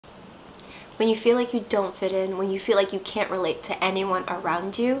When you feel like you don't fit in, when you feel like you can't relate to anyone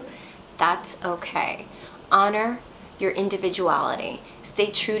around you, that's okay. Honor your individuality.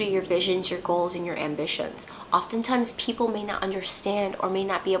 Stay true to your visions, your goals, and your ambitions. Oftentimes people may not understand or may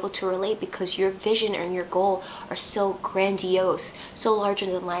not be able to relate because your vision and your goal are so grandiose, so larger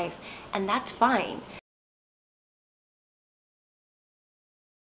than life, and that's fine.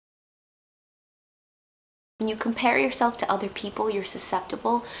 When you compare yourself to other people, you're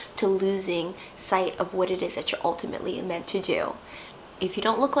susceptible to losing sight of what it is that you're ultimately meant to do. If you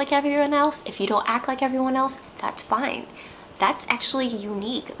don't look like everyone else, if you don't act like everyone else, that's fine. That's actually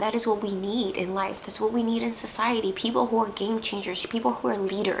unique. That is what we need in life. That's what we need in society. People who are game changers, people who are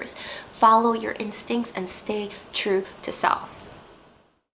leaders. Follow your instincts and stay true to self.